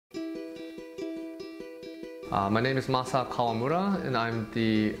My name is Masashi Kawamura, and I'm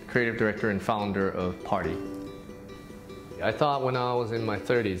the creative director and founder of Party. I thought when I was in my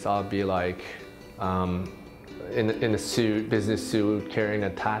 30s, I'd be like in a suit, business suit, carrying a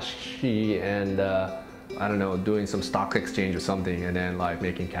attaché and I don't know, doing some stock exchange or something, and then like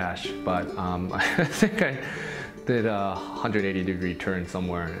making cash. But I think I did a 180-degree turn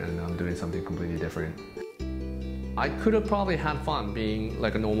somewhere, and I'm doing something completely different. I could have probably had fun being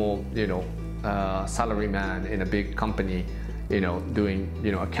like a normal, salaryman in a big company, doing,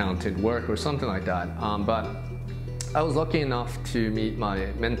 accountant work or something like that. But I was lucky enough to meet my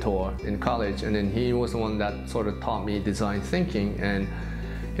mentor in college, and then he was the one that sort of taught me design thinking, and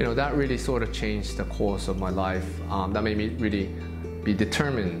that really sort of changed the course of my life. That made me really be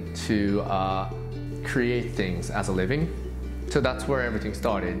determined to create things as a living. So that's where everything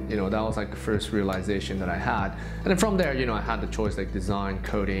started. That was like the first realization that I had. And then from there, I had the choice like design,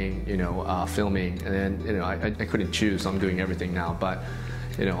 coding, filming, and then, I couldn't choose, so I'm doing everything now. But,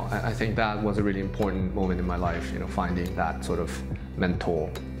 I think that was a really important moment in my life, finding that sort of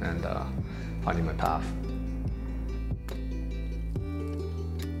mentor and finding my path.